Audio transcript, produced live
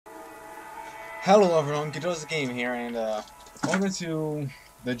Hello everyone, KidozyGAME here, and welcome to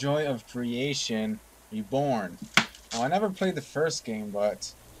The Joy of Creation Reborn. Now, I never played the first game,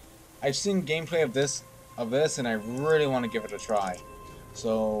 but I've seen gameplay of this, and I really want to give it a try.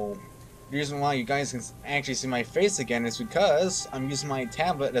 So, the reason why you guys can actually see my face again is because I'm using my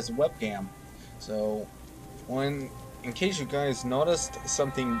tablet as a webcam. So, in case you guys noticed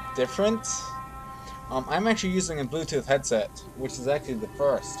something different, I'm actually using a Bluetooth headset, which is actually the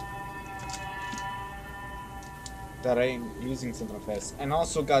first that I'm using something like this, and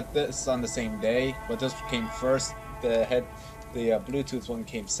also got this on the same day, but this came first. The Bluetooth one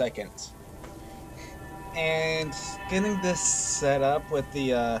came second, and getting this set up with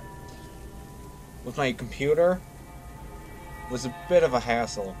the with my computer was a bit of a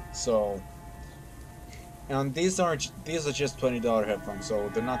hassle. So, and these are just $20 headphones,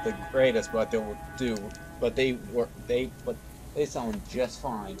 so they're not the greatest, but they will do. But they sound just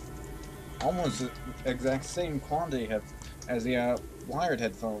fine. Almost the exact same quantity as the wired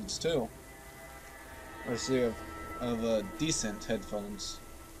headphones too. Or say of decent headphones.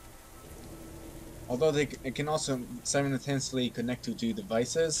 Although it can also simultaneously connect to two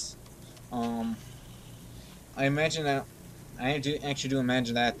devices. I imagine that actually do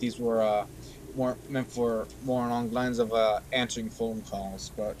imagine that these were more meant for more along the lines of answering phone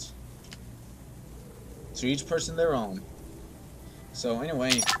calls, but to each person their own. So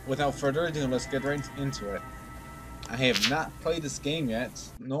anyway, without further ado, let's get right into it. I have not played this game yet,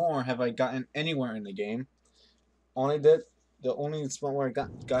 nor have I gotten anywhere in the game. The only spot where I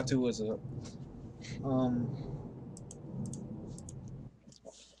got to was a um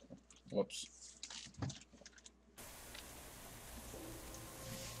whoops.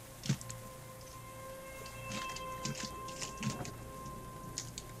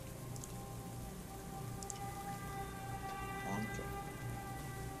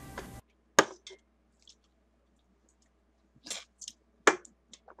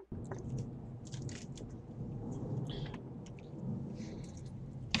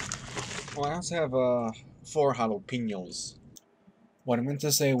 Well, I also have 4 jalapenos. What I meant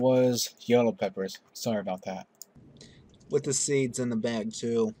to say was yellow peppers. Sorry about that. With the seeds in the bag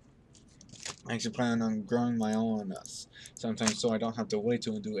too. I actually plan on growing my own sometimes, so I don't have to wait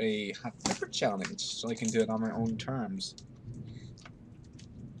to do a hot pepper challenge. So I can do it on my own terms.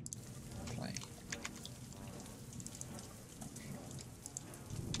 Play.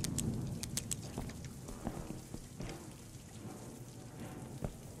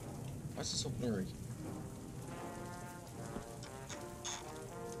 Why is it so blurry?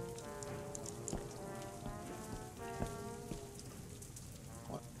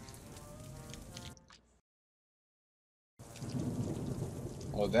 What?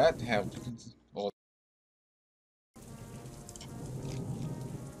 Oh, that happens. Oh.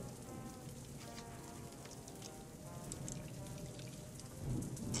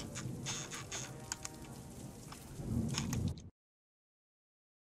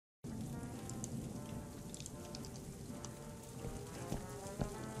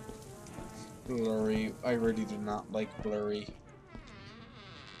 Blurry. I really do not like blurry.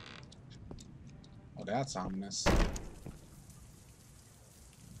 Oh, that's ominous.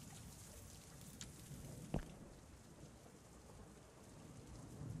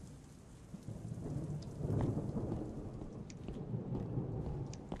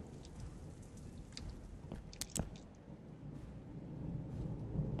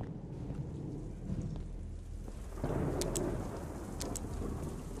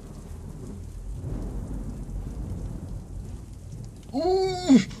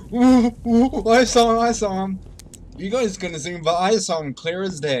 Ooh, ooh, ooh, I saw him. You guys couldn't see him, but I saw him clear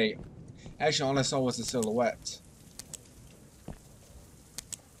as day. Actually, all I saw was a silhouette.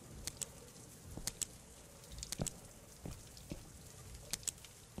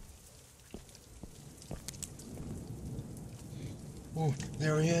 Oh,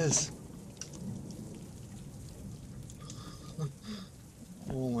 there he is.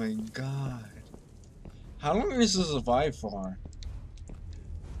 Oh my god. How long does this survive for?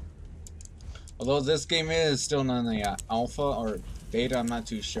 Although this game is still in the alpha or beta, I'm not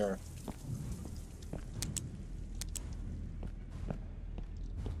too sure.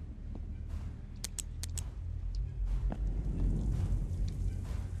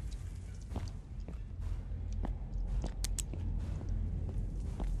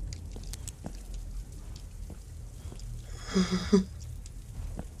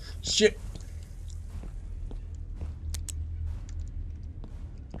 Shit.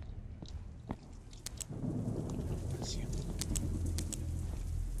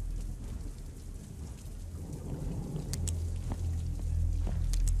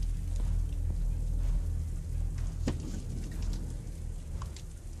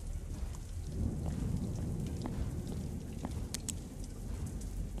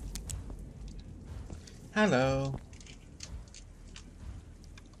 Hello.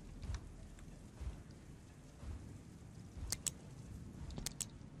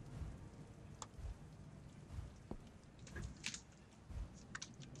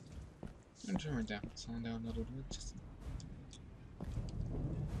 I'm turn it down. Sound down a little bit. Just...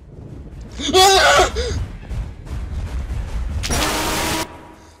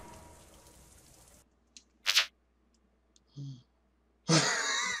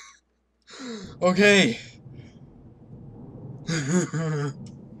 Okay.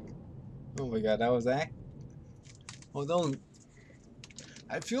 Oh my god, that was that. Although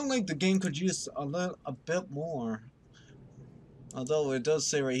I feel like the game could use a bit more. Although it does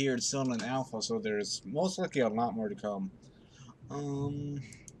say right here it's still in alpha, so there's most likely a lot more to come.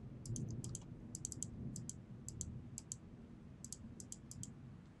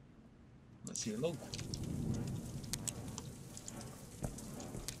 Let's see, look.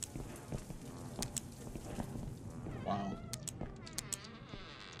 Wow.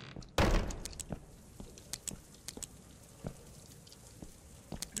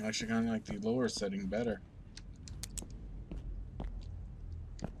 I actually kind of like the lower setting better.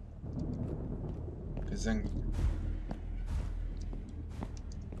 Cause then.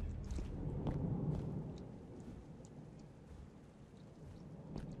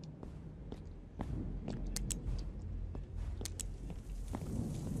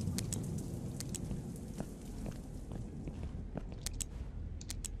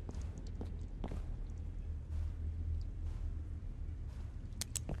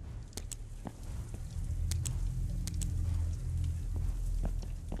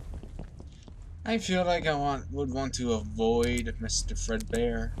 I feel like I would want to avoid Mr.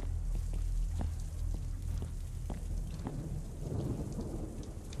 Fredbear.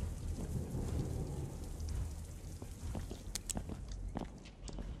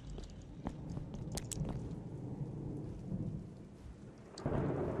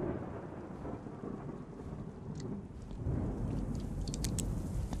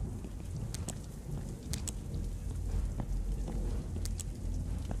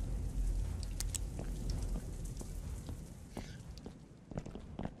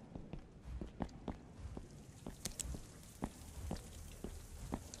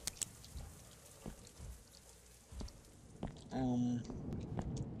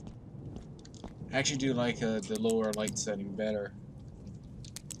 I actually do like the lower light setting better.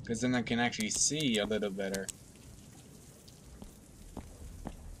 Because then I can actually see a little better.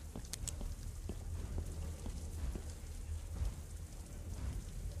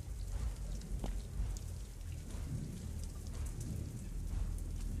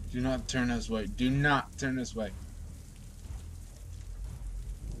 Do not turn this way. Do not turn this way.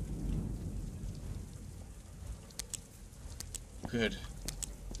 Good.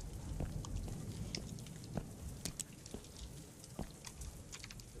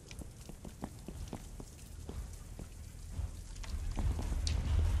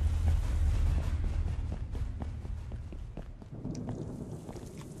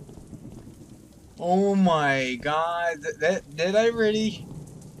 Oh my god, that did I really?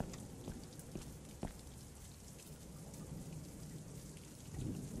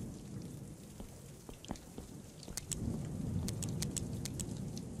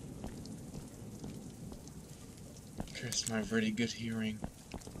 Curse my pretty good hearing.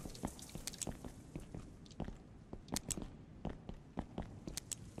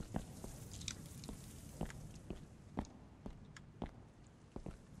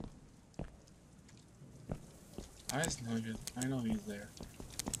 I know he's there.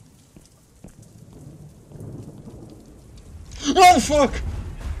 Oh fuck!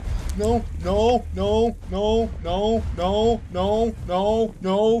 No, no, no, no, no, no, no, no,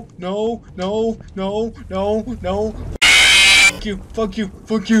 no, no, no, no, no, no. Fuck you, fuck you,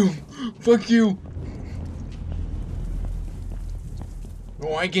 fuck you, fuck you.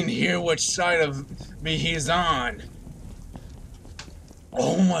 Oh, I can hear which side of me he's on.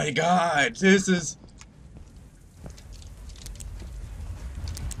 Oh my god, this is...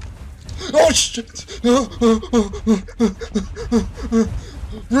 Oh shit!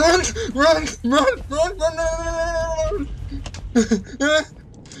 Run! Run! Run! Run! Run! Run!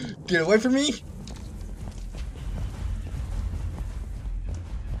 Get away from me!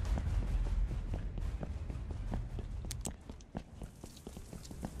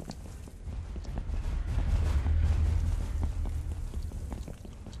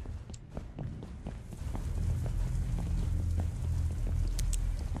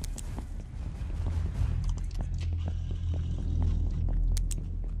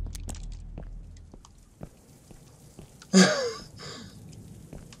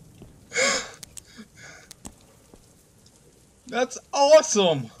 That's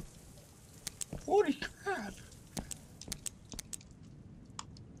awesome! Holy crap!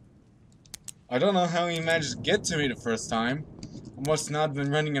 I don't know how he managed to get to me the first time. I must not have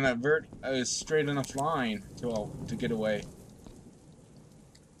been running in a straight enough line to get away.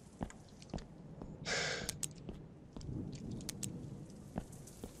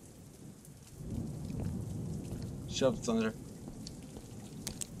 Shove thunder.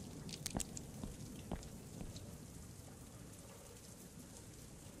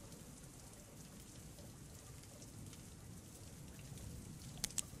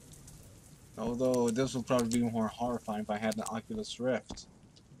 Although this would probably be more horrifying if I had an Oculus Rift.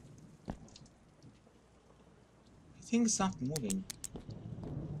 I think it stopped moving.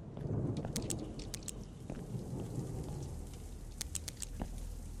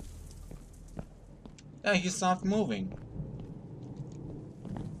 Yeah, he stopped moving.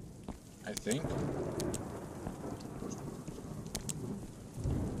 I think.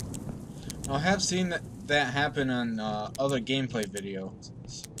 I have seen that happen on other gameplay videos,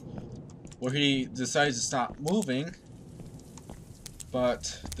 where he decides to stop moving,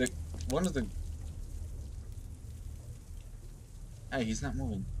 but one of the hey, he's not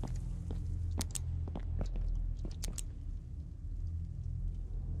moving.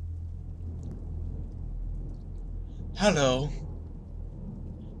 Hello.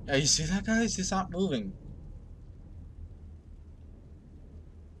 Yeah, you see that, guys? He stopped moving.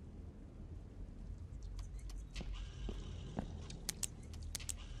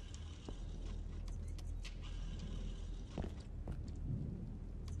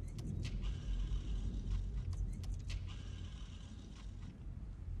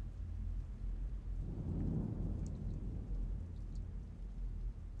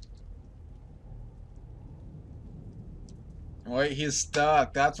 Wait, he's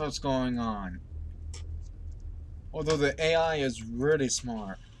stuck. That's what's going on. Although the AI is really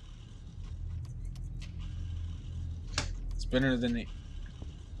smart. It's better than the...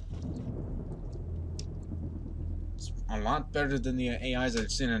 It's a lot better than the AIs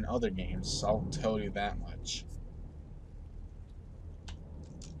I've seen in other games, I'll tell you that much.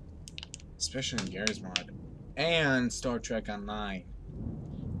 Especially in Gary's mod. And Star Trek Online.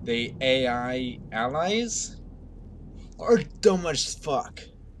 The AI allies are dumb as fuck.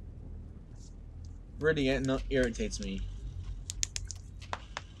 Really irritates me.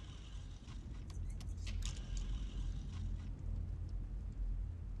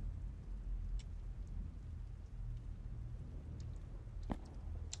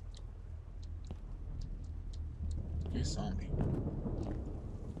 You saw me.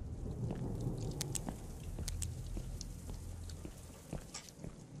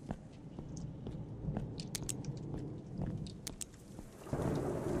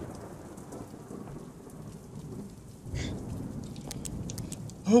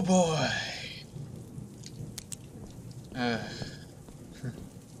 Oh boy.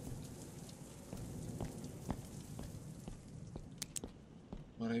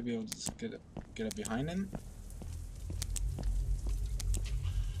 Would I be able to get up behind him?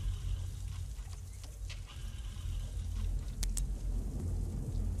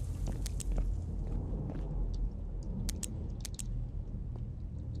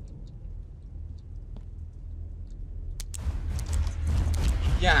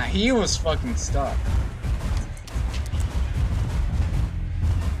 Yeah, he was fucking stuck.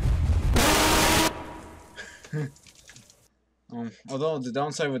 Although the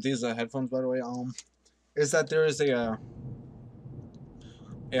downside with these headphones, by the way, is that there is a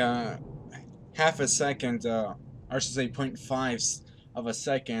half a second, or I should say 0.5 of a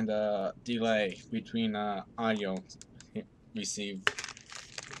second delay between audio received.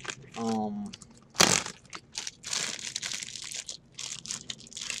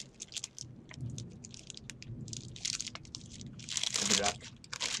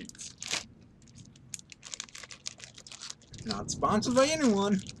 Not sponsored by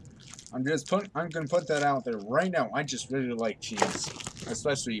anyone. I'm gonna put that out there right now. I just really like cheese,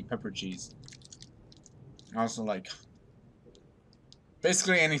 especially pepper cheese. I also like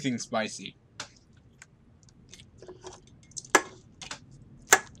basically anything spicy.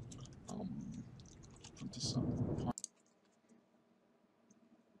 Put this on.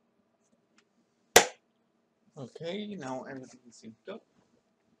 Okay, now everything is synced up.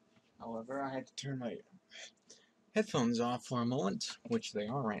 However, I had to turn my headphones off for a moment, which they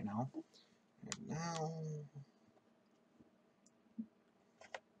are right now. And now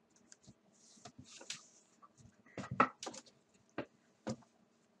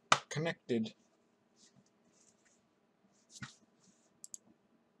connected.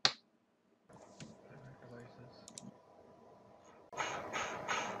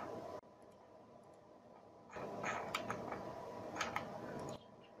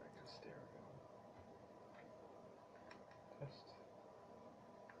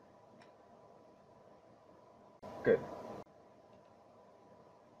 Good.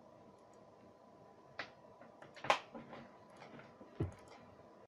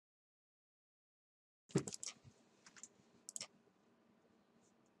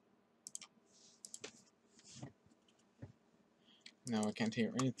 Now I can't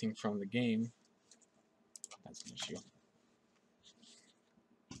hear anything from the game. That's an issue.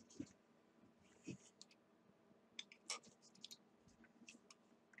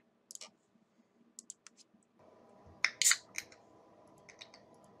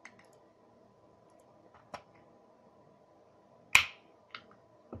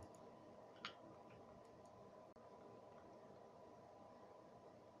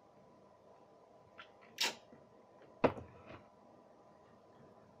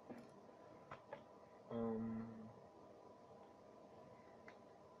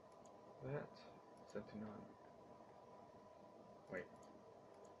 That set to none. Wait.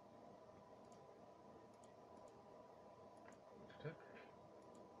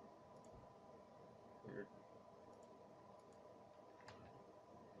 Weird.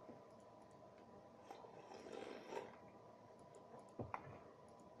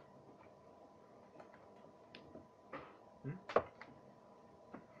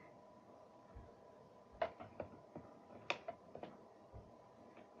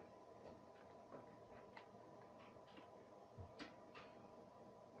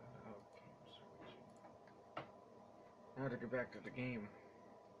 Now to get back to the game.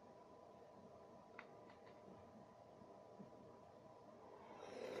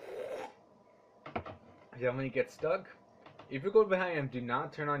 Yeah, when he gets stuck, if you go behind him, do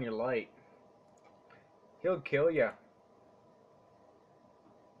not turn on your light. He'll kill ya.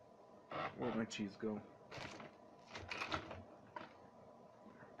 Where'd my cheese go?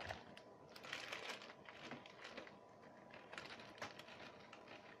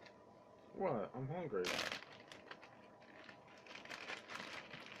 What? I'm hungry.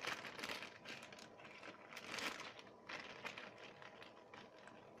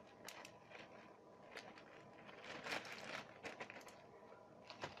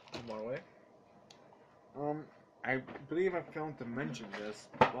 By the way, I believe I failed to mention this,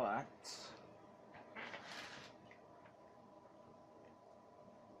 but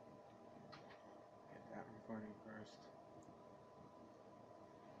get that recording first.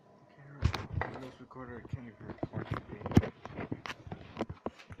 Okay, Windows recorder can't even record the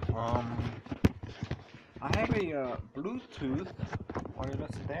I have a Bluetooth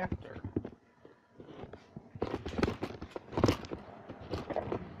wireless adapter.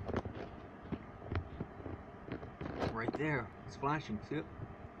 Right there, it's flashing, see it?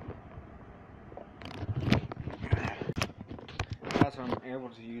 That's how I'm able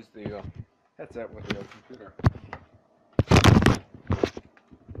to use the headset with the computer.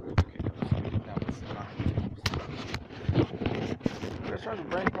 I'm just trying to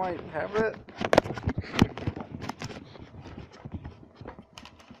break my habit.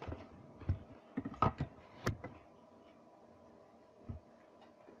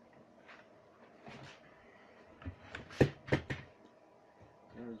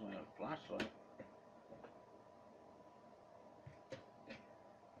 There's my flashlight.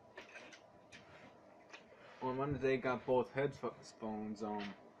 On Monday, got both headphones.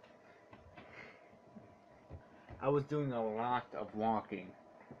 I was doing a lot of walking.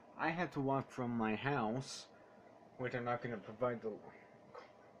 I had to walk from my house, which I'm not going to provide the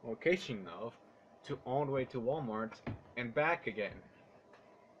location of, to all the way to Walmart and back again.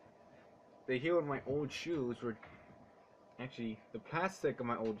 The heel of my old shoes were actually the plastic of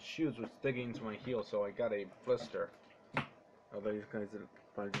my old shoes was sticking into my heel, so I got a blister. Although you guys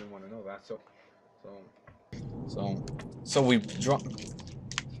probably didn't want to know that, so we dropped.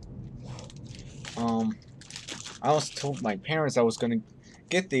 I was told my parents I was gonna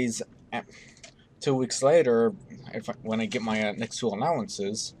get these 2 weeks later when I get my next 2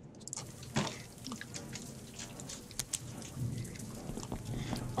 allowances.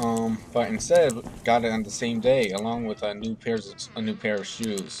 But instead got it on the same day along with a new pair of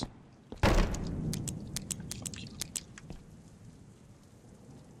shoes.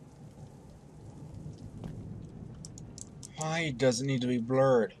 Why does it need to be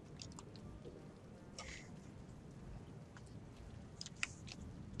blurred?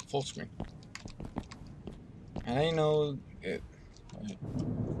 Full screen. And I know it.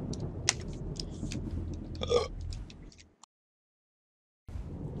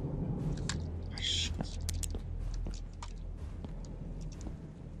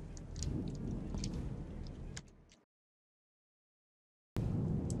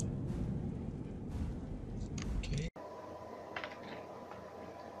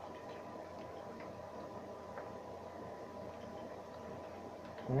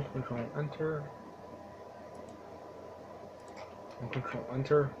 Hold control enter. Hold control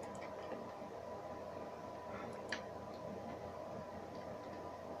enter.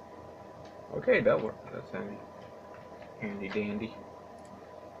 Okay, that worked. That's handy dandy.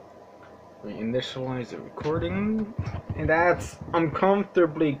 We initialize the recording, and that's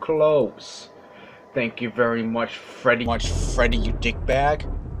uncomfortably close. Thank you very much, Freddy. You dickbag.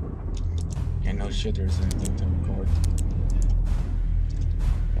 Yeah, no shit, there's anything to record.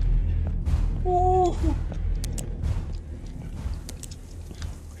 Ooh.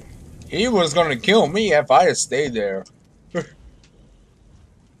 He was gonna kill me if I had stayed there.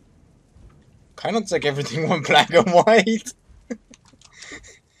 Kind of looks like everything went black and white.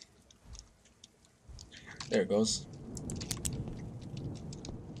 There it goes.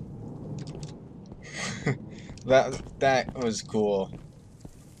 that was cool.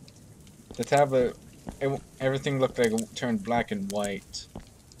 The tablet, everything looked like it turned black and white.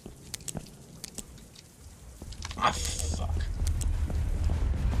 Ah, fuck.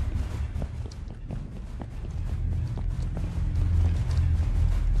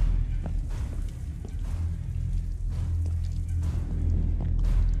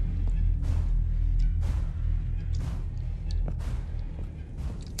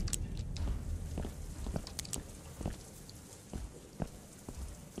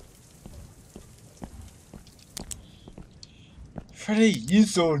 Freddy, you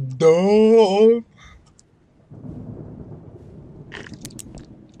so dumb.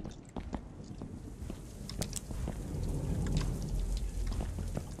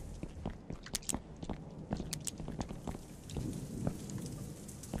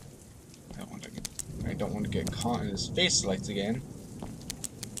 I don't want to get caught in his face lights again.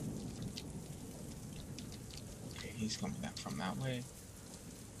 Okay, he's coming back from that way.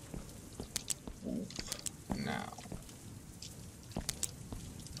 Oof. Now.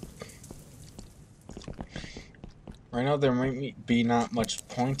 Right now there might be not much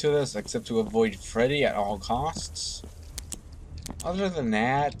point to this except to avoid Freddy at all costs. Other than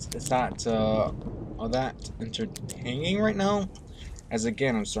that, it's not all that entertaining right now. As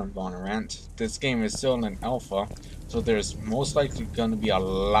again, I'm starting Valorant. This game is still in an alpha, so there's most likely going to be a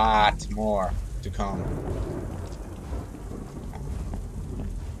lot more to come.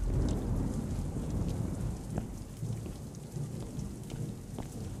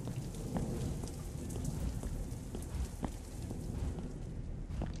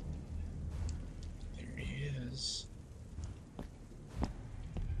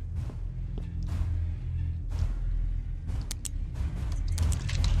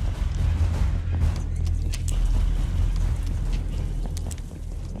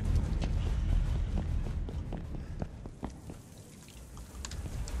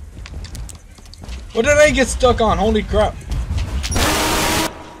 What did I get stuck on? Holy crap.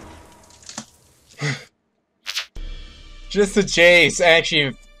 Just the chase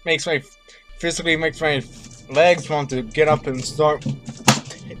actually physically makes my legs want to get up and start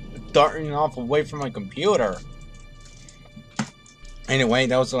darting off away from my computer. Anyway,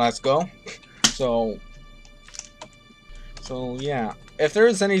 that was the last go. So yeah. If there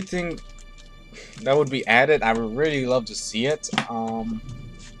is anything that would be added, I would really love to see it.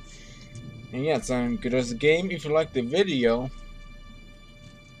 And yeah, it's KidozyGAME. If you like the video,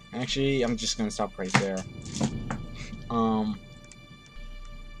 actually, I'm just gonna stop right there.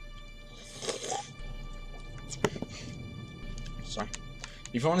 Sorry.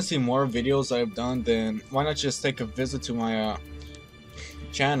 If you want to see more videos I've done, then why not just take a visit to my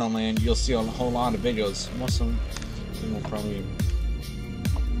channel, and you'll see a whole lot of videos. Most of them will probably,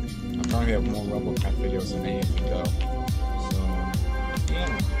 I'll probably have more RoboCraft videos than anything though. So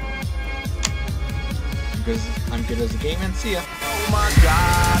yeah. Because I'm KidozyGAME, and see ya. Oh my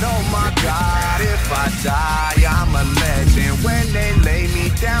god, if I die, I'm a legend. When they lay me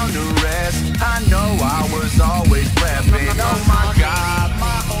down to rest, I know I was